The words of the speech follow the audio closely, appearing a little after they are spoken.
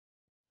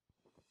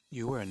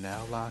You are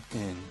now locked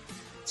in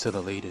to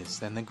the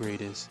latest and the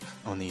greatest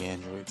on the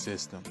Android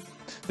system.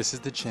 This is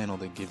the channel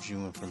that gives you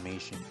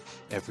information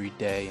every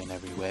day in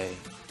every way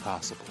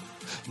possible.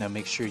 Now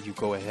make sure you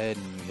go ahead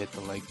and you hit the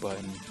like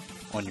button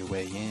on your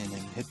way in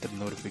and hit the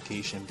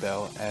notification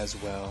bell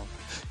as well.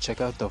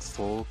 Check out the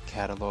full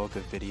catalog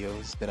of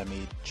videos that I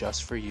made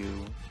just for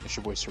you. It's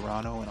your boy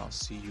Serrano, and I'll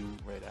see you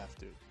right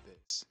after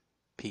this.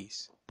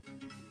 Peace.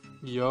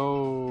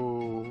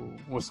 Yo,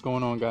 what's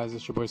going on, guys?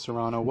 It's your boy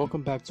Serrano.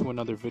 Welcome back to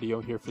another video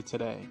here for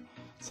today.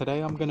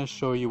 Today I'm going to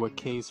show you a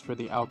case for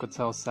the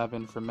Alcatel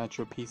 7 for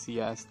Metro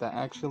PCS that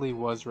actually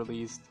was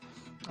released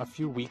a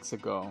few weeks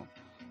ago.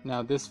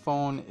 Now this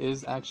phone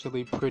is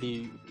actually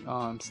pretty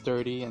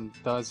sturdy and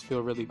does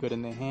feel really good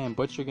in the hand,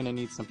 but you're going to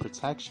need some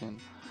protection.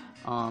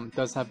 It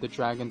does have the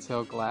dragon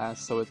tail glass,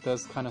 so it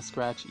does kind of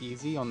scratch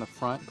easy on the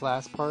front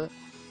glass part,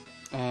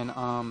 and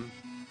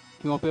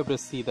you won't be able to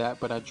see that,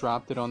 but I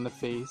dropped it on the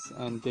face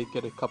and did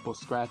get a couple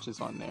scratches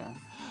on there.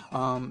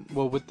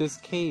 Well, with this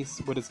case,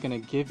 what it's going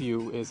to give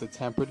you is a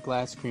tempered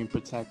glass screen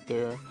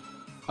protector,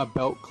 a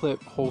belt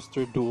clip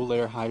holster dual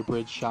layer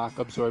hybrid shock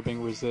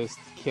absorbing resist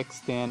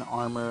kickstand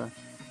armor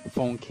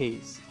phone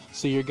case.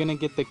 So you're going to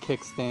get the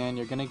kickstand,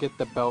 you're going to get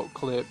the belt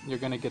clip, you're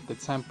going to get the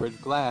tempered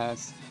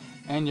glass,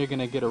 and you're going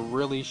to get a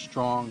really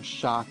strong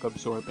shock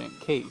absorbent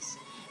case.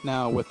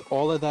 Now with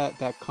all of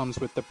that comes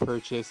with the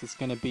purchase, it's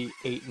going to be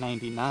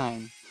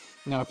 $8.99.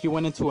 Now if you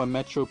went into a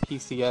Metro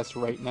PCS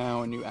right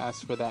now and you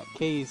asked for that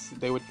case,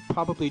 they would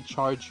probably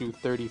charge you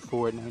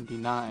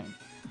 $34.99.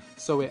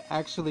 So it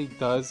actually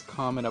does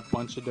come in a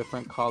bunch of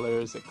different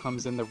colors. It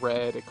comes in the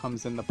red, it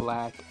comes in the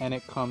black, and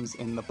it comes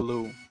in the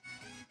blue.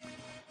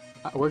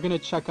 We're going to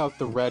check out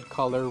the red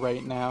color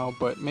right now,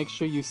 but make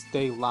sure you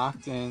stay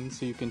locked in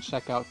so you can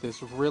check out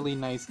this really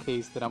nice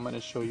case that I'm going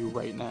to show you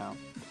right now.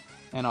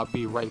 And I'll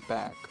be right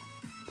back.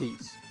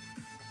 Peace.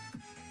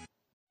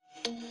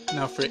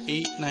 Now for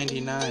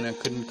 $8.99, I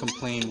couldn't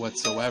complain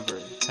whatsoever.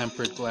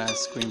 Tempered glass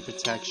screen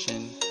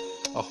protection,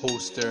 a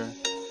holster,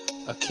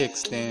 a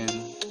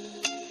kickstand,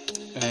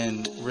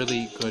 and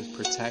really good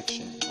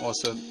protection.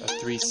 Also a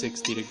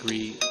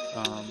 360-degree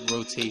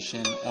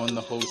rotation on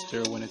the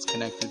holster when it's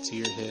connected to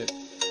your hip.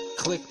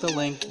 Click the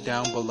link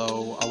down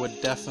below. I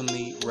would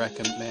definitely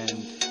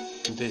recommend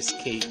this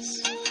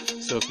case.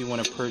 So if you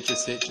want to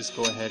purchase it, just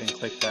go ahead and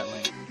click that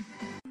link.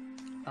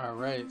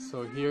 Alright,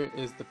 so here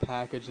is the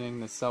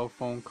packaging, the cell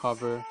phone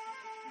cover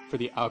for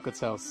the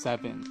Alcatel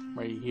 7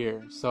 right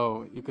here.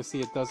 So you can see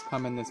it does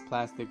come in this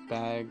plastic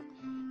bag.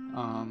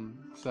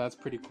 So that's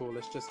pretty cool.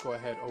 Let's just go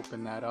ahead and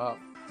open that up.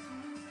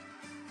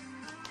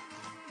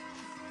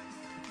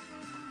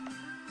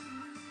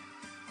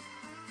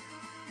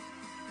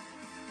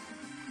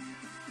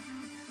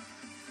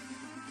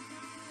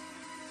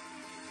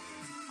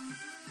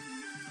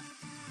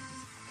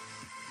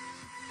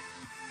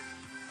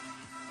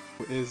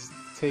 Is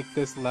take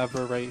this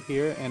lever right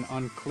here and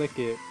unclick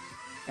it,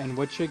 and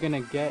what you're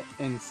gonna get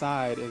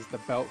inside is the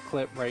belt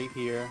clip right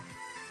here.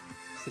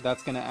 So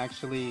that's gonna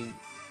actually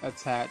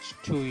attach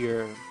to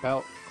your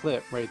belt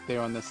clip right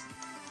there on this.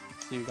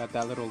 So you got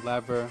that little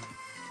lever,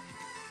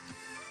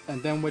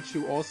 and then what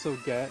you also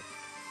get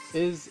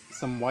is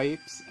some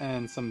wipes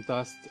and some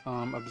dust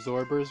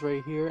absorbers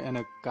right here, and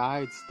a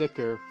guide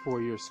sticker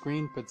for your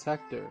screen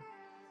protector.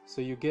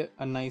 So you get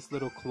a nice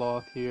little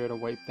cloth here to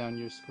wipe down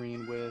your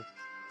screen with.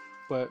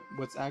 But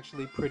what's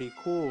actually pretty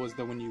cool is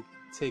that when you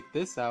take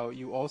this out,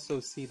 you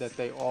also see that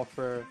they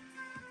offer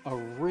a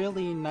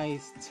really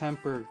nice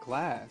tempered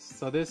glass.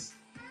 So this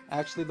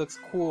actually looks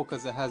cool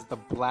because it has the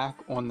black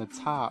on the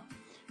top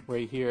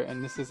right here,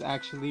 and this is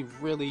actually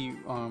really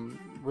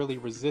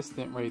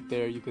resistant right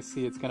there. You can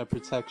see it's going to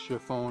protect your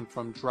phone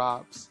from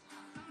drops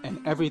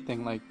and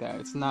everything like that.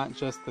 It's not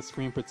just the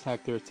screen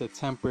protector, it's a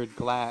tempered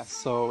glass.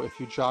 So if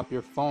you drop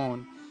your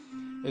phone,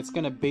 it's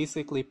going to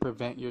basically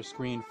prevent your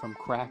screen from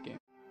cracking.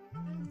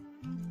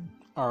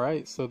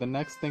 Alright, so the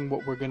next thing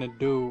what we're going to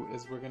do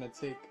is we're going to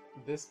take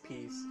this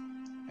piece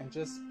and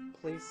just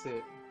place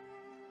it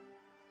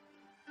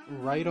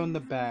right on the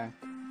back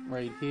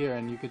right here,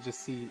 and you could just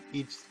see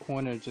each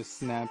corner just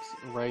snaps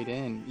right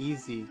in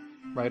easy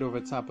right over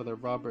top of the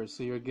rubber.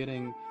 So you're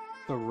getting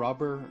the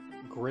rubber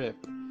grip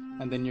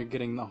and then you're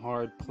getting the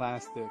hard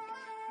plastic.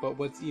 But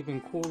what's even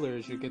cooler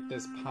is you get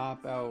this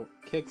pop out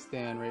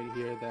kickstand right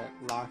here that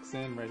locks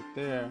in right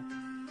there,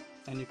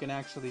 and you can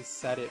actually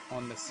set it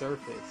on the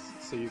surface,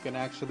 so you can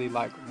actually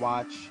like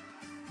watch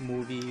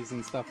movies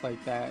and stuff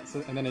like that.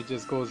 So, and then it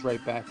just goes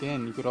right back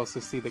in. You could also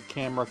see the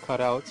camera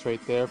cutouts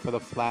right there for the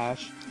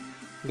flash,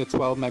 the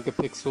 12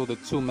 megapixel, the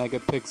 2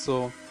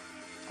 megapixel,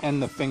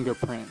 and the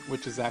fingerprint,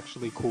 which is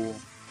actually cool.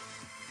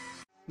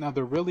 Now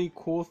the really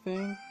cool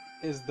thing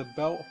is the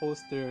belt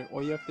holster.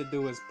 All you have to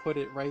do is put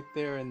it right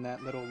there in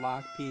that little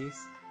lock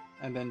piece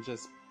and then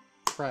just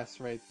press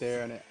right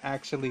there, and it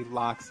actually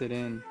locks it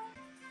in.